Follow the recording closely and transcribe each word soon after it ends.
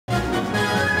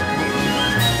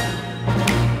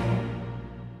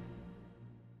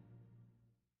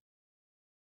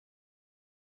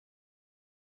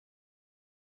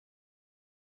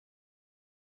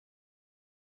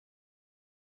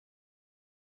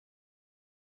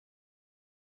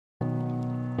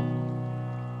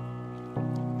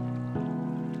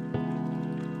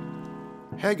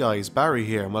Hey guys, Barry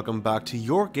here, and welcome back to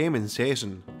your gaming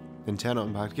station, Nintendo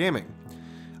Impact Gaming.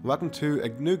 Welcome to a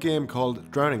new game called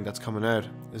Drowning that's coming out.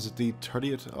 Is it the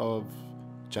 30th of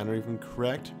January, if I'm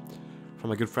correct?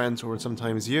 From my good friends over at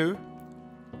Sometimes You.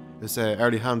 It's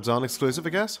early hands-on exclusive,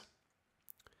 I guess.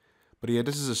 But yeah,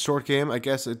 this is a short game. I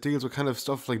guess it deals with kind of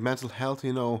stuff like mental health,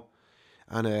 you know,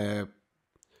 and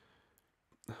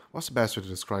what's the best way to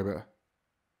describe it?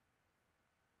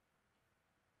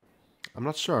 I'm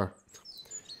not sure.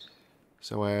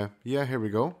 So, yeah, here we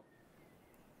go.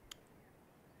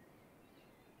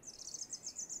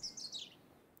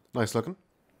 Nice looking.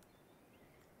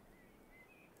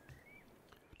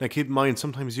 Now keep in mind,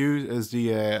 Sometimes You is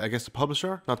the, I guess the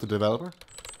publisher, not the developer.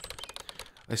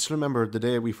 I still remember the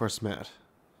day we first met.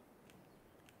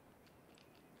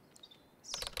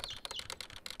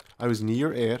 I was in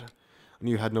year 8, and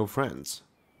you had no friends.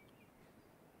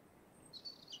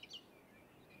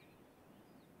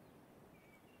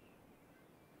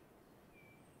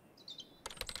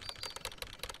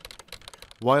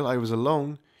 While I was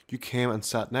alone, you came and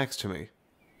sat next to me.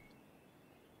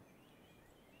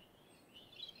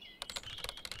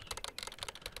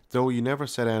 Though you never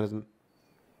said anything.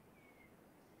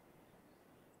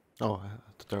 Oh, I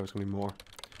thought there was going to be more.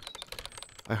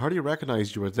 I hardly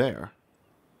recognized you were there.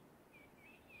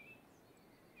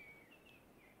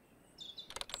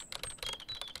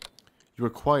 You were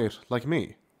quiet, like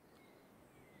me.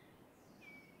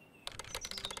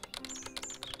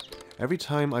 Every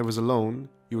time I was alone,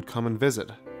 you would come and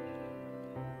visit.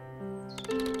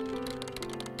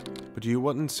 But you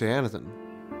wouldn't say anything.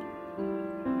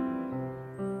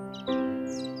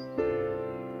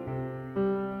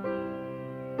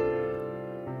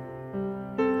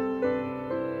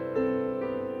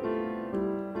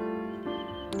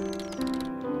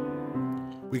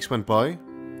 Weeks went by.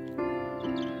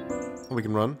 We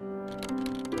can run.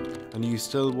 And you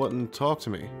still wouldn't talk to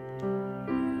me.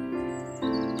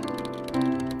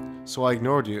 So I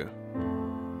ignored you.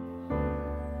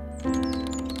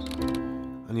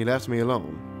 And you left me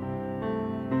alone.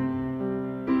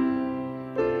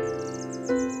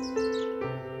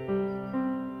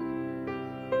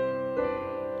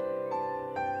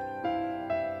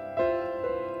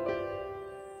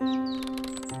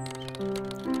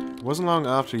 It wasn't long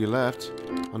after you left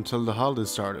until the holidays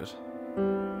started.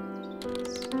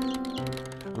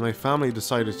 And my family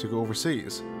decided to go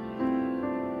overseas.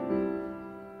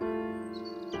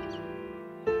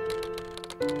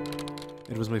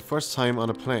 It was my first time on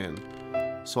a plane,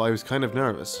 so I was kind of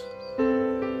nervous.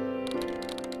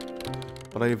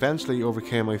 But I eventually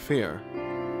overcame my fear.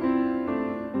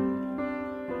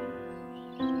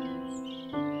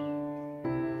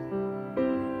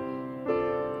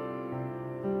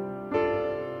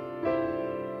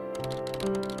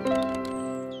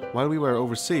 While we were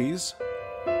overseas,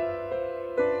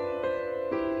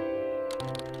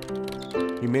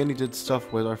 we mainly did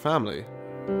stuff with our family.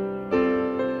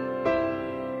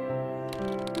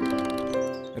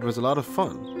 It was a lot of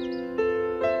fun.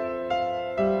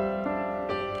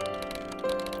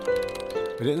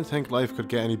 I didn't think life could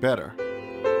get any better.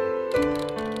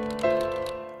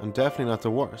 And definitely not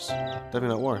the worst. Definitely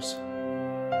not worse.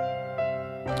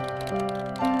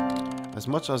 As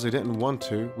much as I didn't want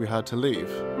to, we had to leave.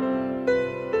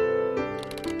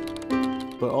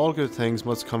 But all good things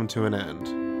must come to an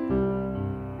end.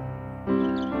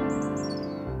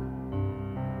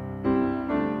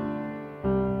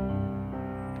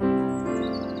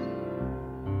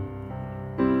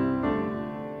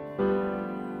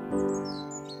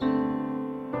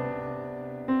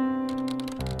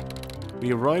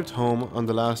 We arrived home on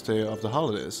the last day of the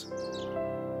holidays.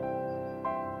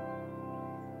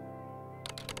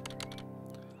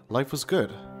 Life was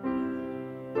good.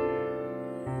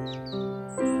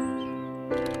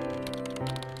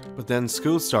 But then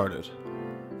school started.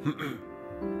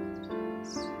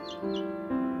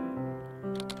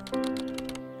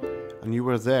 And you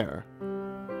were there.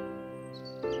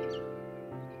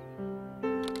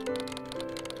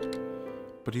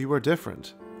 But you were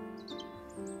different.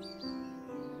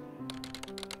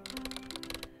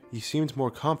 You seemed more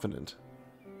confident.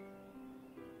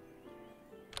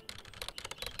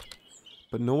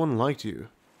 But no one liked you.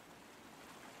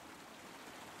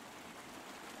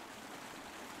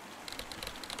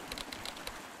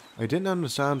 I didn't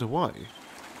understand why.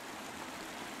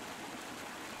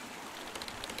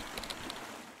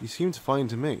 You seemed fine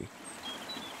to me.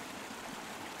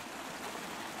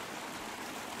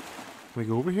 Can we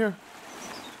go over here?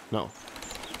 No.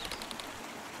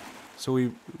 So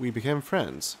we became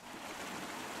friends.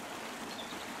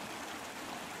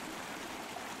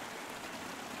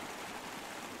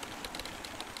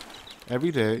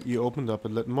 Every day you opened up a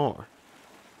little more.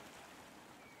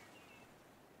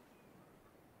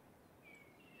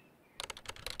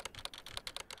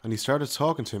 And you started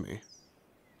talking to me.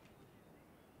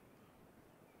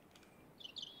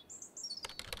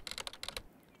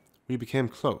 We became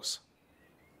close.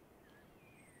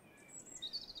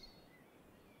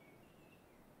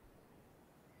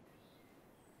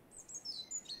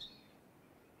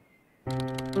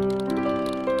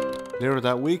 Later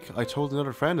that week, I told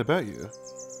another friend about you.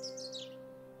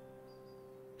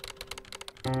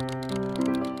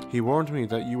 He warned me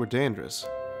that you were dangerous.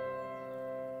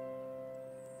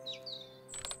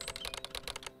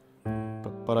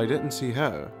 But I didn't see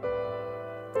how.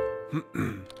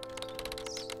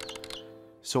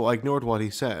 So I ignored what he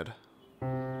said.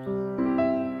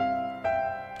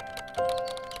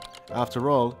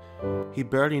 After all, he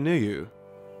barely knew you.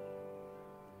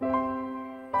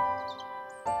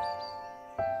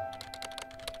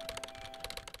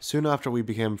 Soon after we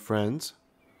became friends,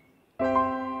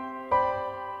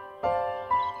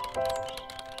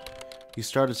 he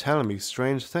started telling me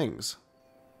strange things.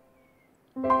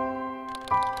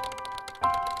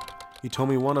 He told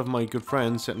me one of my good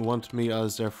friends didn't want me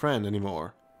as their friend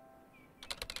anymore.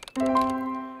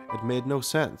 It made no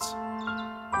sense.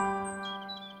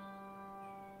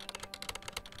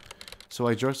 So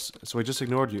I just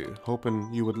ignored you,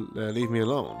 hoping you would leave me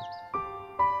alone.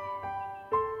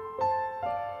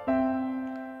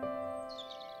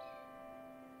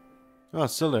 Oh,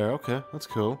 it's still there. Okay, that's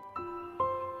cool.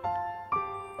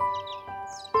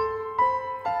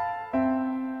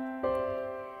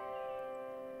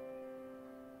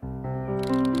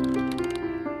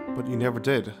 But you never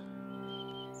did.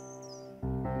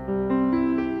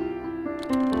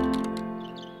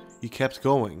 You kept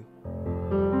going.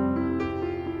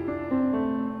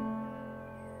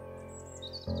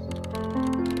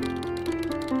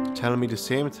 Telling me the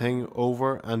same thing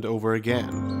over and over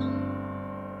again.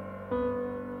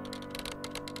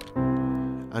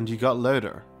 And you got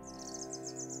louder.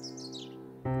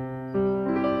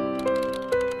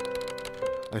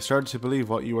 I started to believe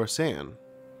what you were saying.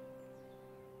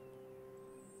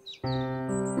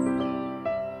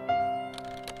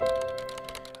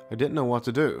 I didn't know what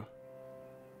to do.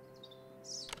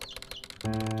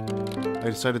 I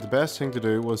decided the best thing to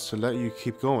do was to let you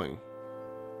keep going.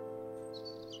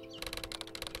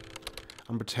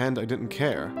 And pretend I didn't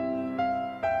care.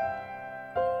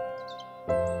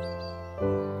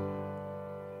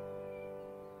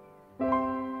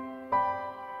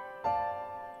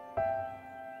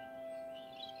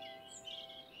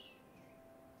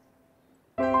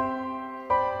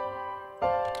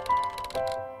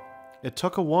 It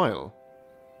took a while.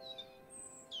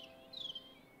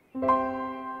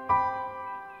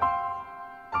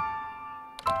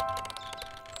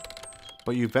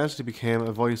 But you eventually became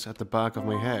a voice at the back of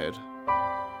my head.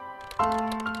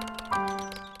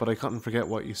 But I couldn't forget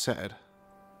what you said.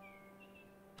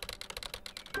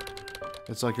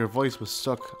 It's like your voice was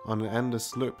stuck on an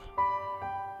endless loop.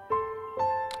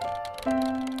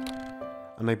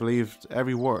 And I believed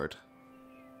every word.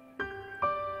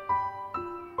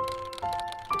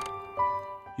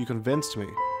 You convinced me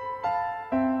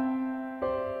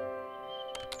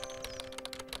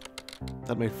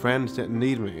that my friend didn't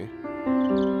need me.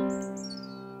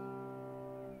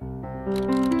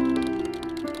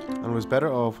 And was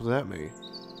better off without me.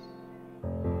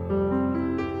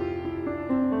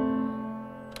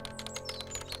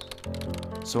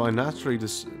 So I naturally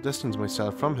distanced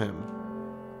myself from him.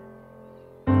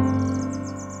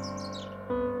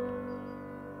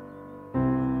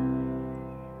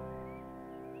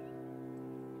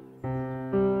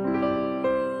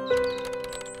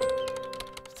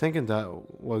 Thinking that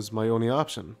was my only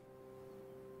option.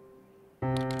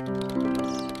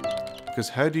 Because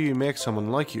how do you make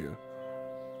someone like you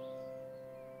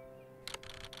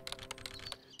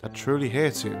that truly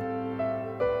hates you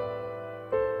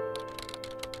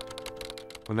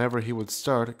whenever he would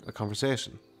start a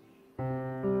conversation?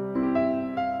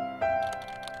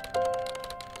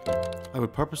 I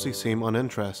would purposely seem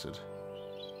uninterested.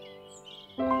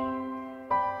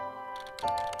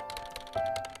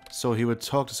 So he would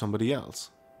talk to somebody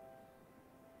else.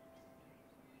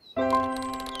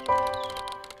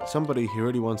 Somebody he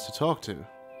really wants to talk to.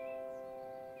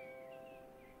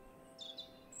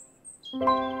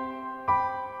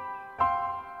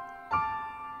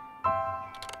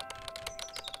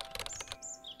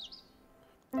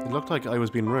 It looked like I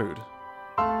was being rude.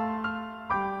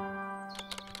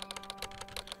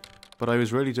 But I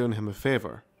was really doing him a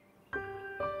favor.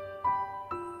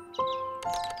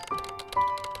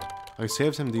 I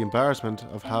saved him the embarrassment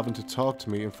of having to talk to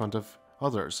me in front of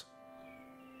others.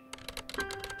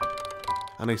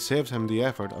 and I saved him the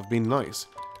effort of being nice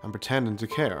and pretending to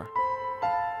care.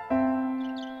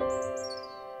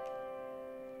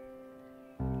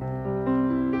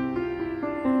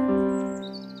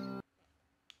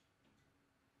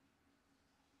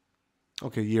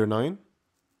 Okay, year 9.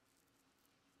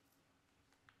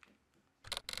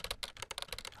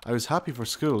 I was happy for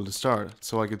school to start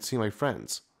so I could see my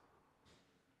friends.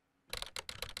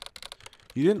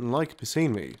 You didn't like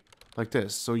seeing me like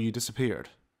this, so you disappeared.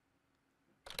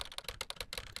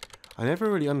 I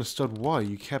never really understood why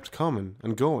you kept coming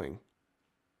and going.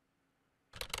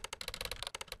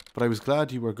 But I was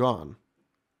glad you were gone.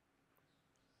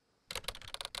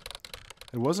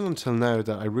 It wasn't until now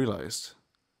that I realized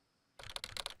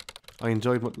I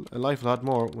enjoyed life a lot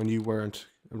more when you weren't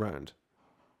around.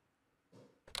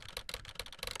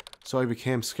 So I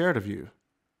became scared of you.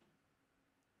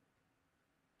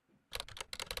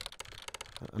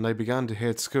 And I began to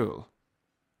hate school.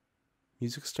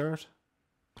 Music start?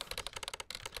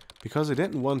 Because I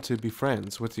didn't want to be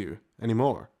friends with you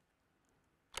anymore.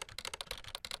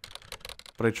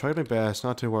 But I tried my best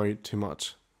not to worry too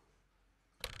much.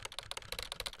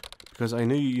 Because I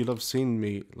knew you loved seeing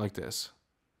me like this.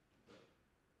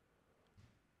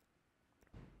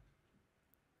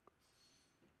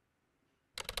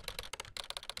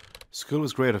 School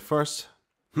was great at first.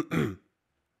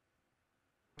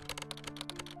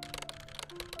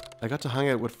 I got to hang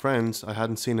out with friends I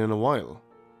hadn't seen in a while.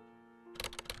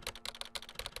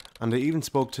 And I even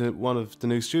spoke to one of the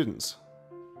new students,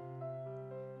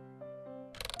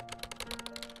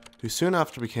 who soon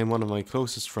after became one of my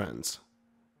closest friends.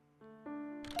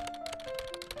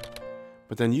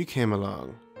 But then you came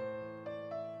along.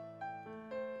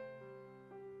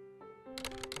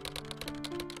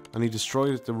 And he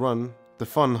destroyed the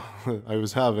fun I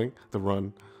was having, the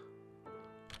run.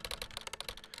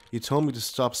 You told me to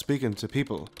stop speaking to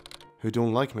people who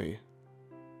don't like me.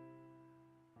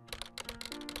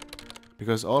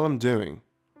 Because all I'm doing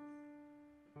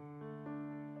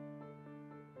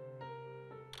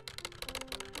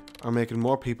are making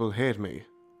more people hate me.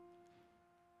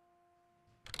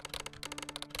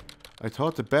 I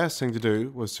thought the best thing to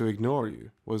do was to ignore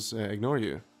you.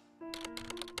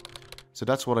 So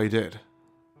that's what I did.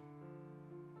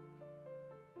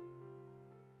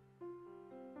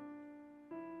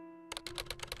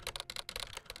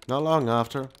 Not long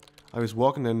after, I was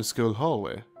walking down the school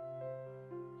hallway.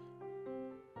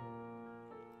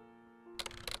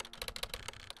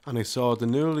 And I saw the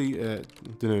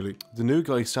new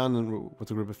guy standing with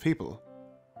a group of people.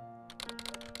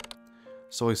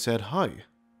 So I said hi.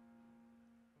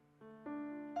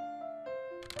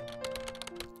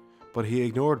 But he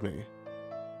ignored me.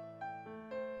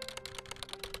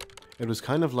 It was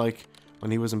kind of like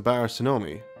when he was embarrassed to know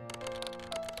me,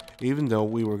 even though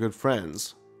we were good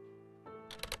friends.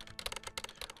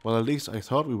 Well, at least I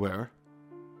thought we were.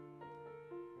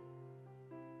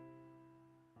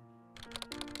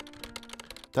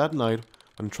 That night,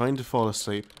 when trying to fall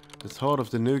asleep, the thought of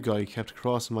the new guy kept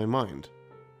crossing my mind.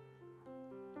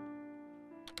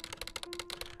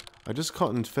 I just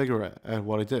couldn't figure out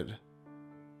what I did.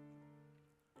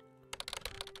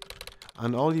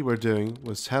 And all you were doing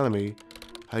was telling me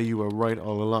how you were right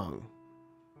all along.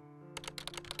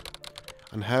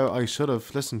 And how I should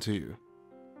have listened to you.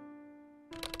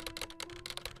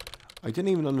 I didn't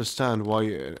even understand why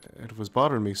it was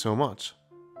bothering me so much.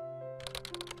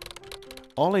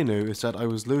 All I knew is that I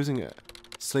was losing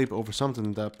sleep over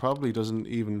something that probably doesn't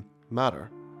even matter.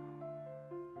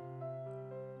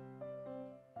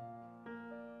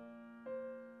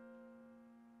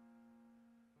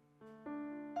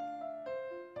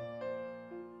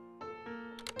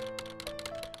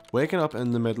 Waking up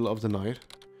in the middle of the night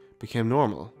became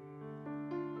normal.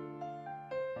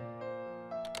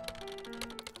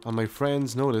 And my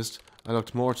friends noticed I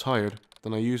looked more tired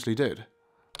than I usually did.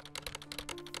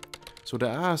 So they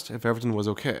asked if everything was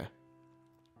okay.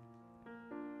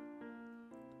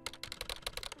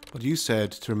 But you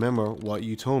said to remember what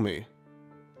you told me.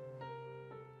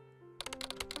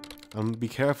 And be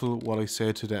careful what I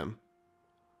said to them.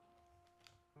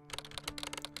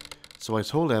 So I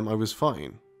told them I was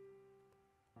fine.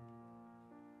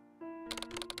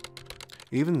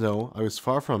 Even though I was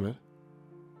far from it.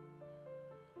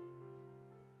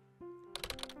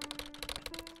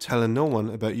 Telling no one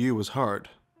about you was hard.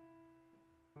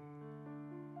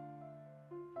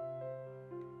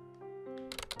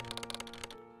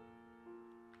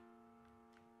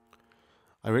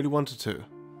 I really wanted to.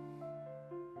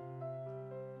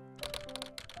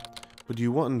 But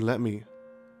you wouldn't let me.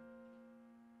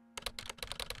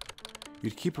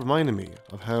 You'd keep reminding me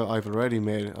of how I've already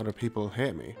made other people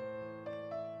hate me.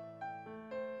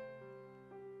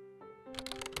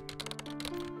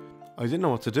 I didn't know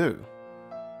what to do.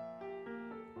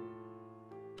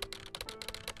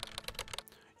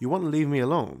 You wouldn't leave me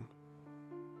alone.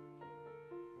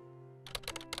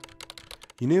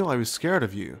 You knew I was scared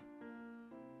of you.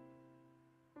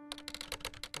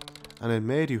 And it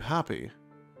made you happy.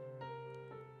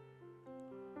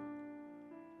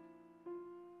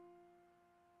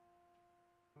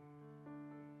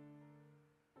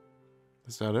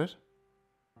 Is that it?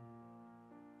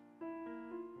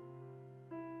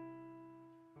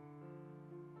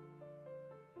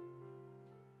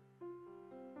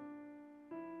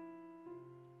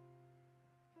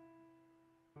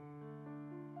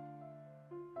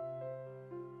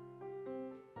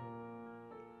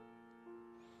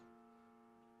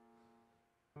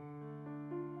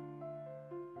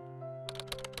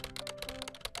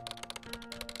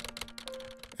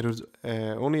 It was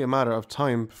only a matter of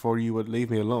time before you would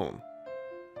leave me alone.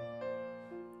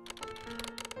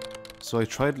 So I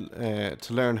tried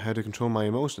to learn how to control my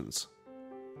emotions.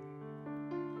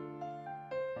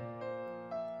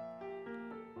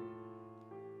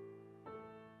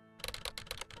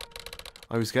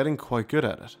 I was getting quite good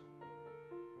at it.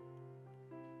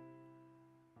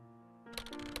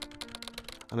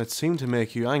 And it seemed to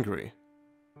make you angry.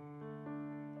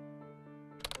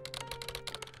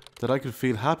 That I could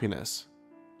feel happiness.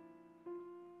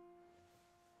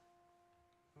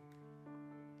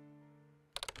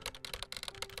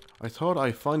 I thought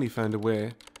I finally found a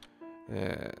way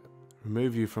to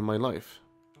remove you from my life.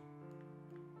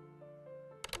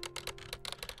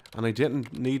 And I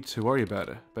didn't need to worry about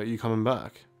it, about you coming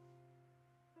back.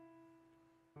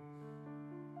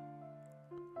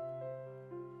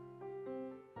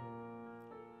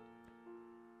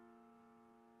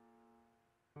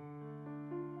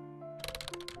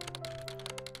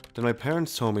 Then my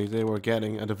parents told me they were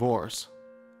getting a divorce.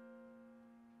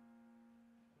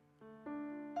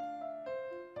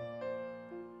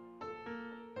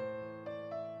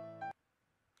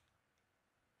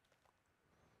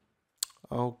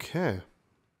 Okay.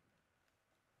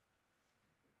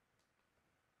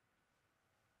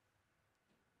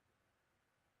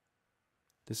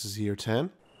 This is year 10.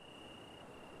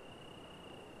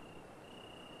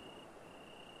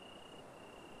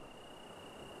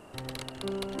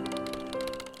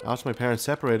 After my parents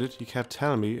separated, you kept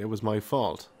telling me it was my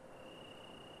fault.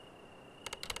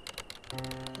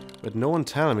 With no one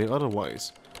telling me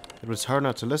otherwise, it was hard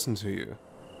not to listen to you.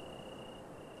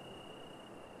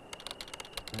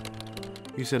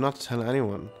 You said not to tell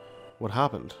anyone what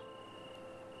happened.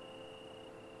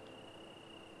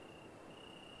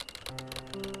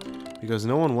 Because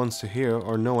no one wants to hear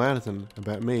or know anything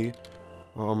about me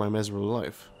or my miserable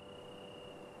life.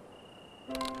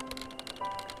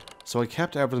 So I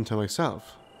kept everything to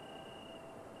myself.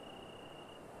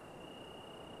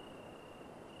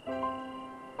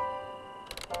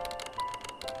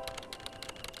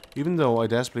 Even though I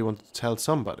desperately wanted to tell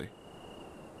somebody.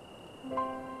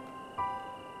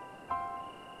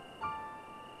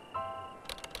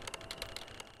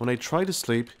 When I tried to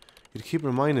sleep, you'd keep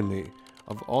reminding me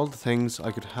of all the things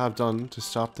I could have done to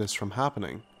stop this from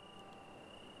happening.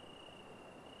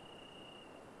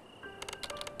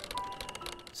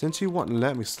 Since you wouldn't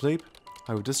let me sleep,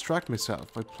 I would distract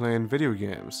myself by playing video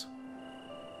games.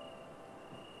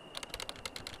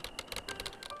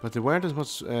 But they weren't as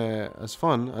much as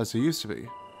fun as they used to be.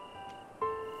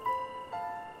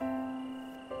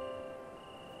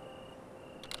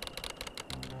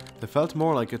 They felt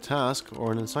more like a task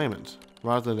or an assignment,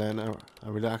 rather than a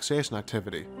relaxation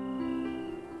activity.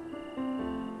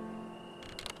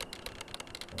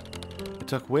 It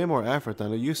took way more effort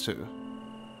than it used to.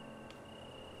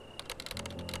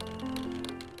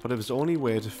 But it was the only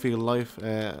way to feel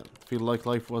like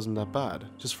life wasn't that bad,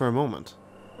 just for a moment.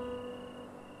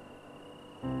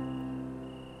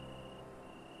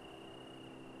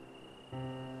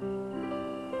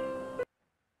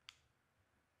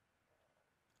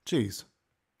 Jeez.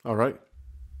 Alright.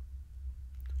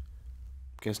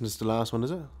 Guessing this is the last one, is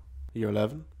it? Year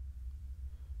 11.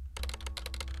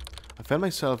 I found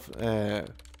myself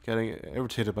getting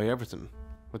irritated by everything.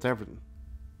 With everything.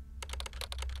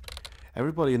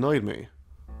 Everybody annoyed me.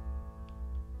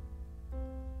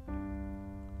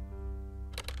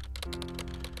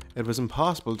 It was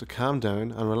impossible to calm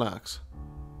down and relax.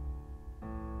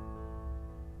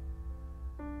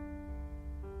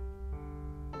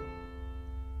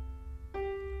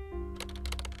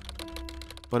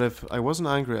 But if I wasn't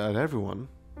angry at everyone,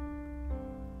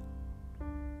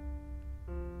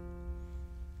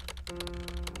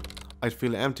 I'd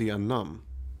feel empty and numb.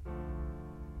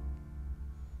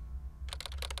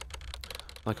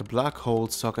 Like a black hole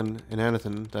sucking in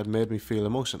anything that made me feel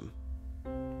emotion.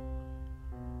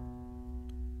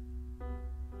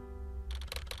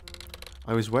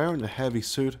 I was wearing a heavy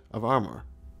suit of armor.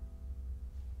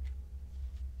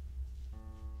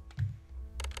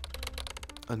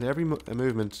 And every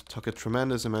movement took a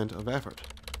tremendous amount of effort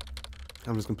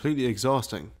and was completely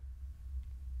exhausting.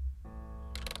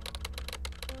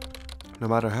 No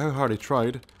matter how hard I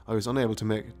tried, I was unable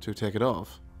to take it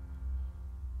off.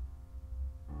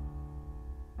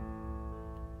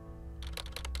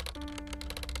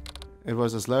 It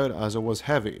was as loud as it was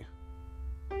heavy.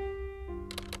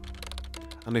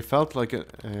 And I felt like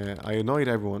I annoyed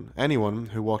anyone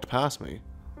who walked past me.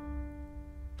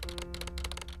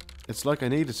 It's like I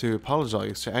needed to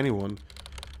apologize to anyone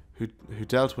who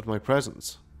dealt with my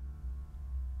presence.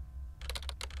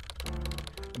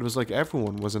 It was like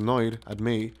everyone was annoyed at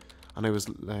me and I was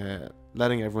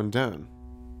letting everyone down.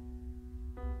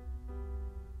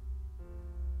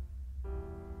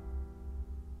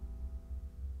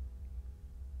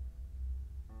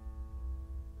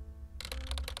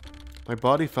 My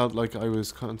body felt like I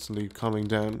was constantly coming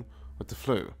down with the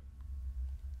flu.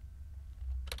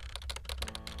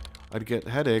 I'd get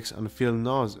headaches and feel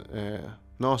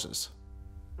nauseous.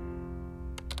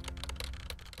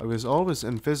 I was always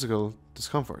in physical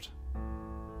discomfort.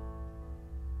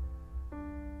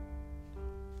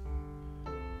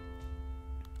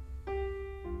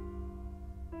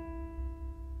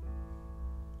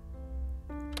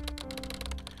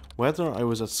 Whether I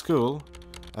was at school,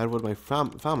 out with my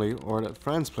family, or at a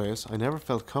friend's place, I never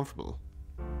felt comfortable.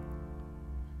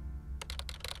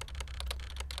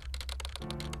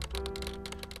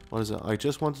 What is it? I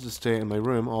just wanted to stay in my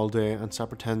room all day and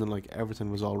start pretending like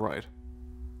everything was alright.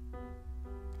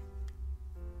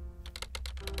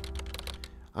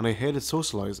 And I hated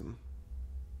socializing.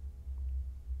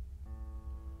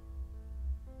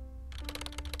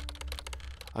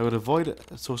 I would avoid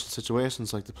social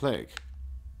situations like the plague.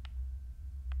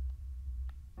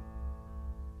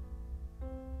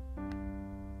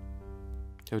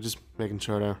 I was just making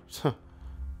sure there.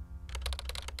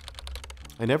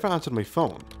 I never answered my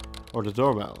phone or the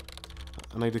doorbell,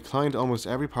 and I declined almost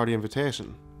every party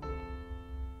invitation.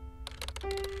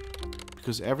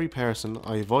 Because every person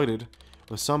I avoided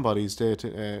was somebody's day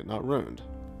not ruined.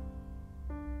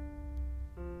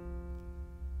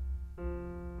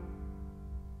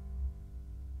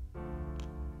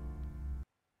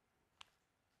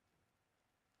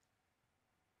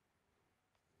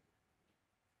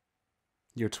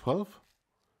 You're 12?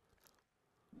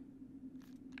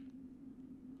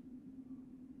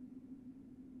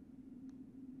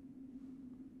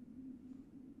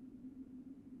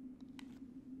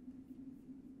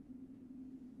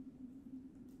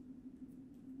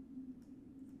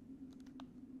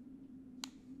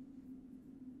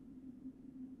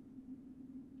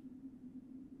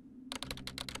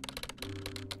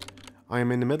 I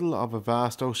am in the middle of a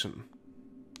vast ocean.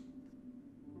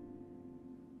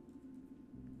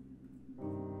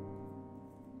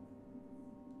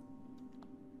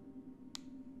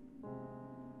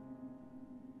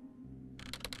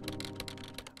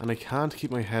 And I can't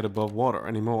keep my head above water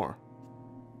anymore.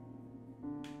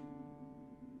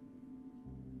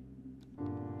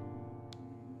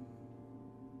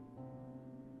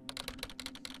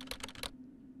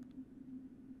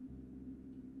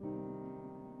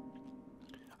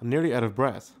 I'm nearly out of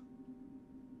breath.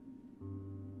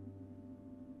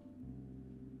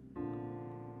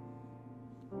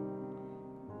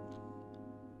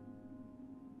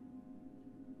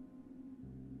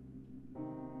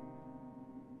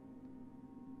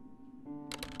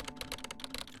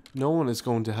 No one is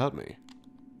going to help me.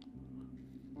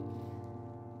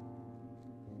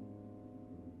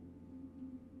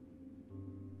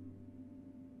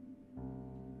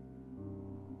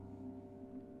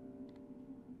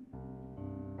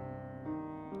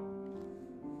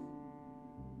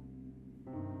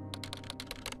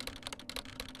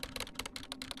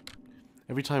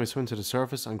 Every time I swim to the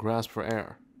surface and grasp for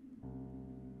air.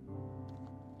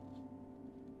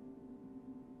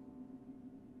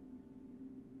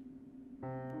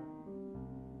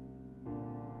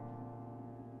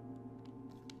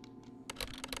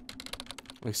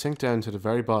 I sink down to the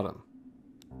very bottom.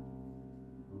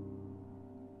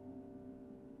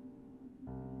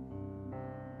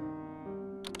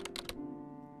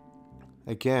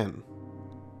 Again.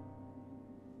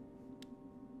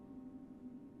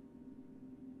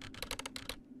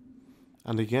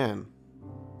 And again.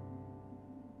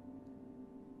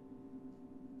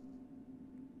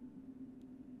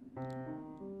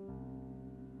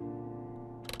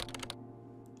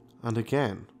 And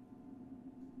again.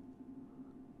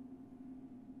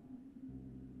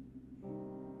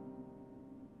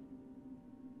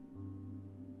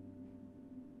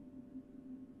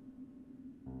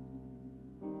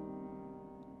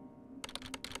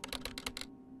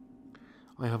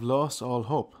 I have lost all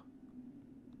hope.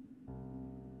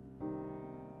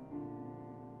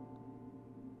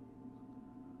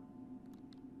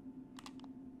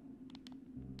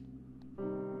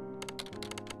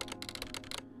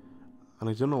 And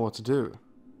I don't know what to do.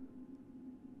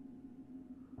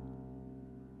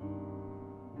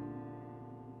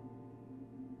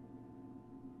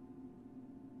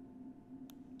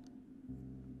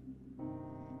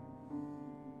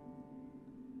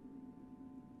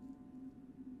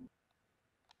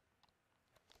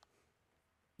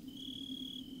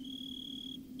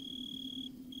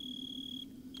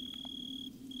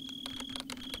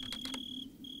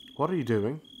 What are you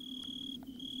doing?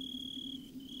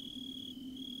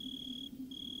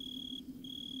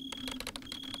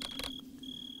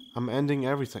 I'm ending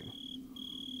everything.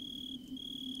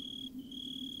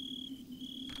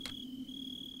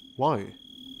 Why?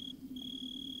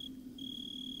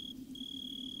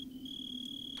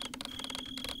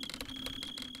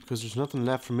 Because there's nothing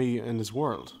left for me in this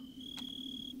world.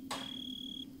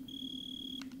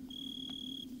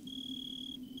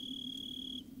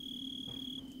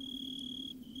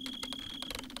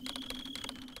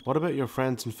 What about your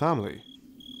friends and family?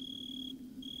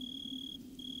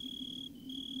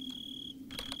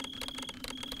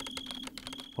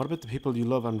 What about the people you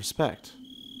love and respect?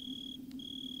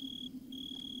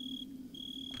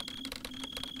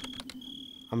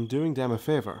 I'm doing them a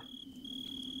favor.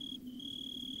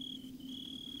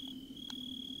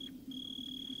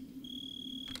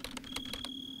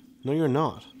 No, you're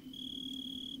not.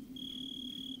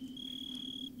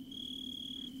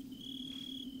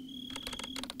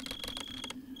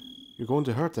 You're going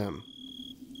to hurt them.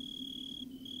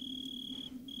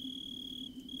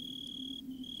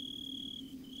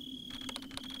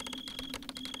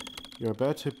 You're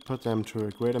about to put them through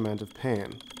a great amount of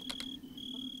pain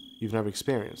you've never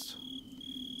experienced.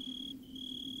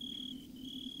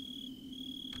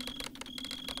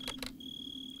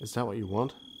 Is that what you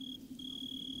want?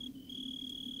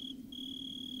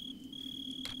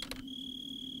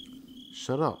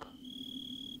 Shut up.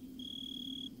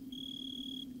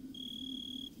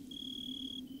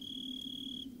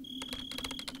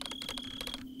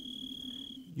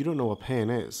 You don't know what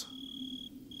pain is.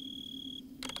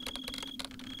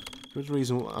 You're the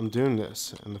reason I'm doing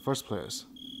this in the first place.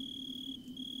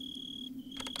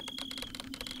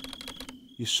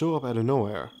 You show up out of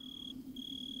nowhere.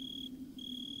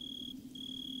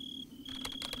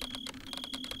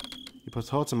 You put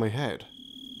thoughts in my head.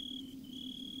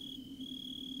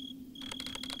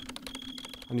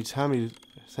 And you tell me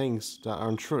things that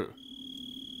aren't true.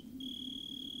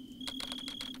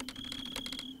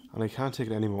 And I can't take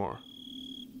it anymore.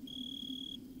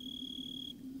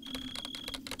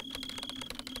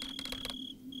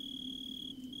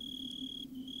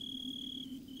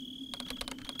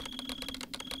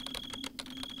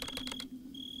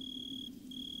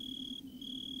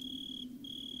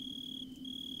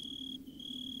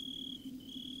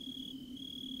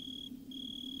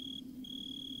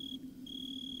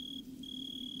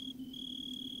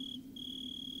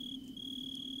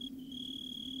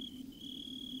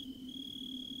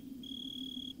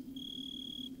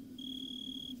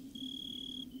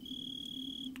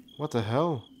 What the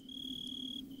hell?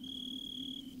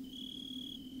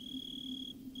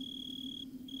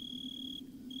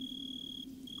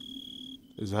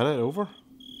 Is that it over?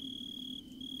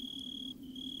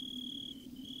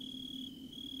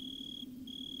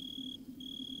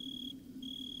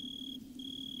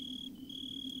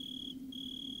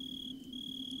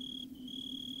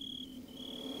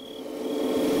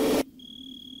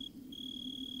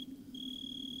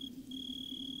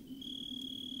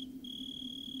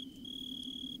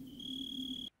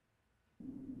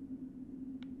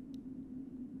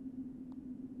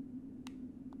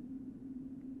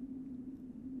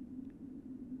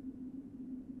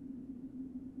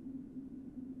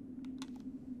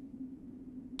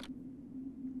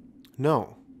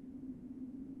 No.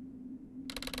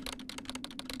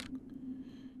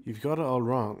 You've got it all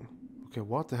wrong. Okay,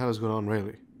 what the hell is going on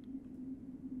really?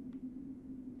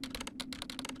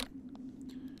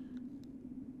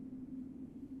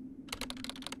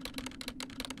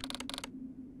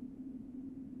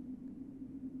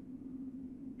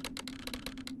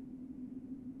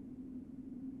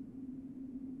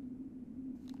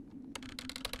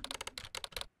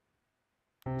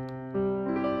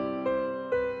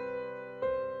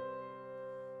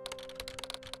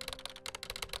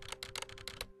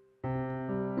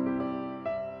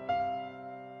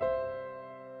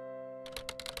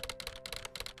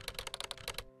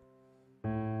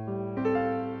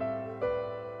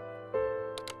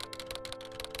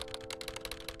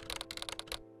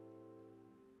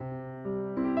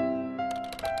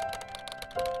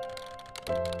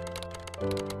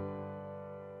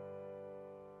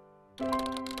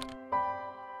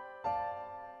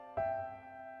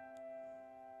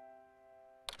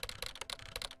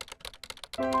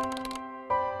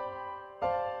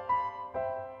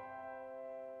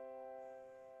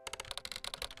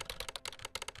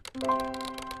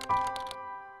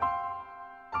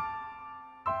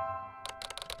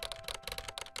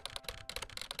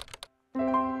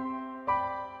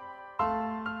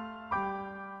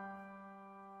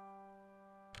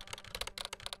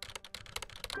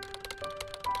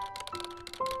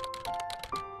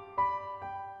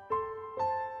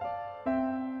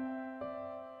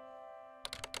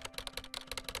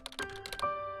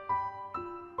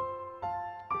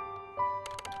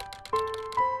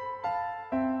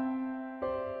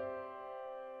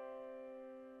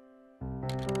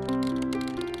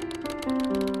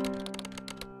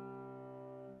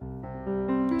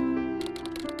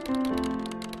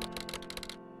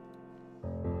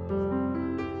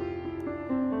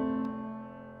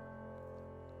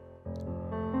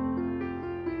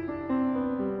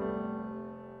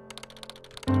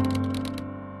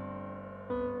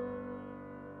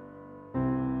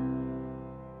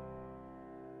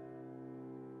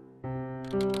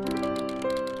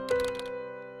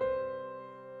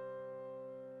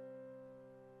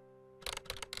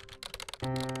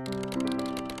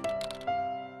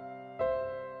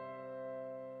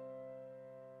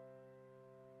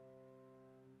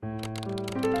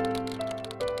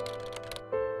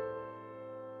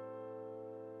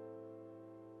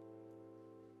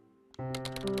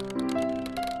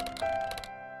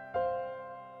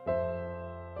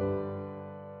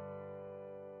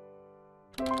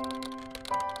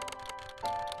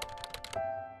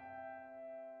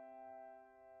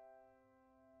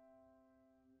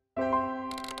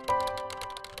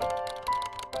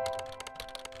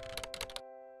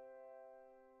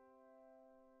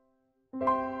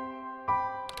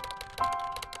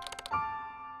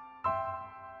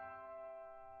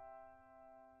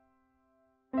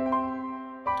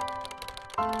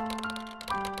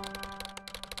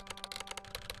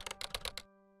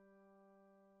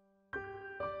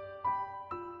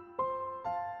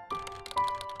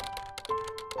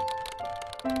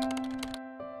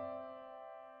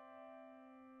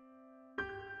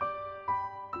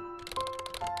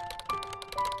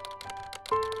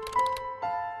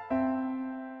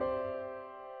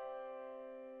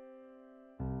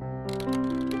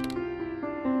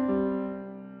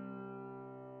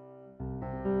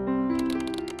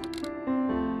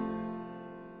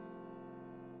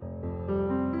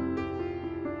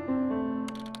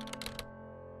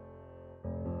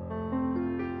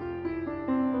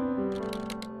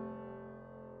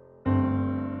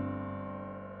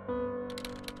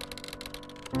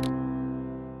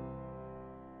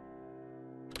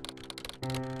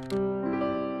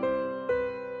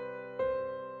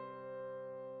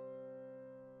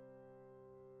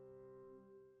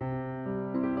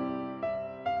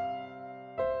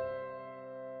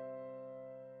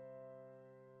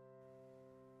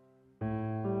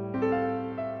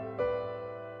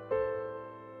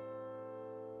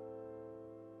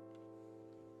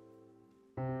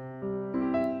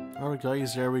 Alright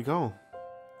guys, there we go.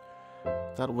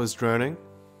 That was Drowning.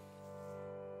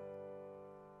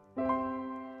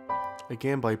 A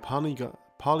game by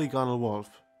Polygonal Wolf.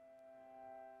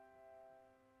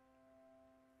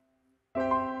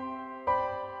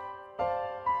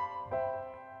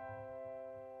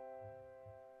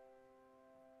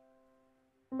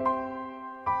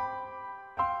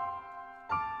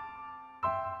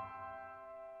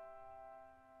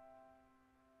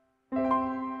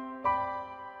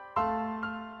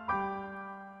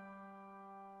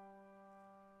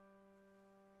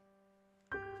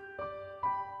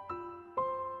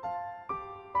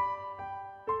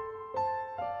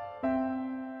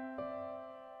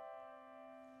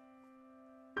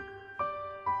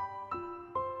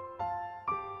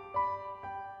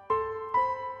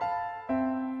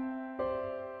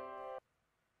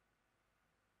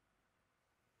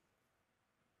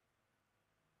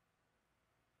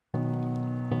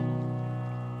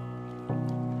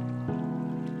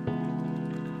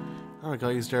 Alright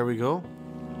guys, there we go.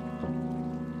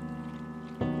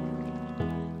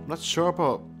 I'm not sure,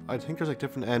 but I think there's like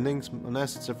different endings,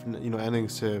 unless it's different, you know,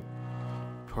 endings to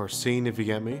per scene, if you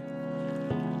get me.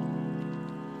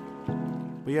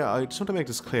 But yeah, I just want to make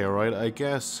this clear, right? I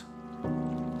guess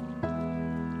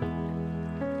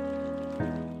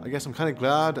I'm kind of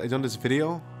glad I done this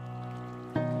video.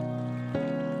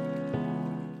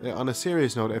 Yeah, on a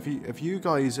serious note, if you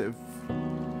guys, if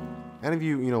any of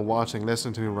you, you know, watching,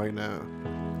 listening to me right now,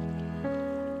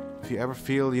 if you ever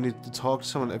feel you need to talk to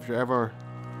someone, if you're ever,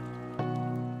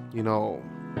 you know,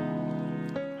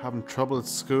 having trouble at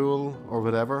school or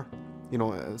whatever, you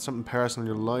know, something personal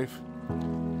in your life,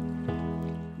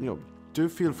 you know, do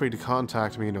feel free to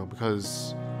contact me, you know,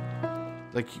 because,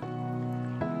 like,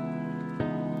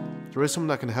 there is someone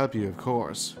that can help you, of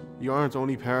course. You aren't the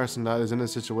only person that is in a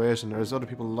situation. There's other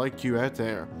people like you out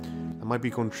there that might be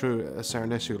going through a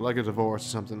certain issue, like a divorce or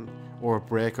something, or a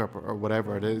breakup, or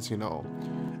whatever it is, you know.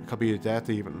 It could be a death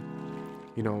even.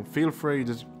 You know, feel free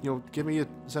to, you know,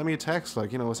 send me a text,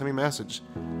 like, you know, send me a message.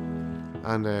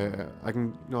 And I can,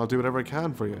 you know, I'll do whatever I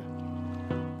can for you.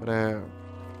 But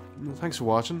thanks for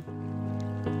watching.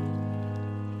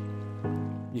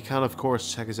 You can, of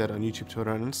course, check us out on YouTube,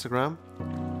 Twitter, and Instagram.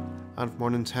 And for more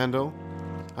Nintendo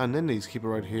and Indies, keep it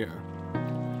right here.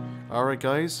 Alright,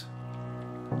 guys,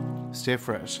 stay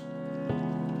fresh.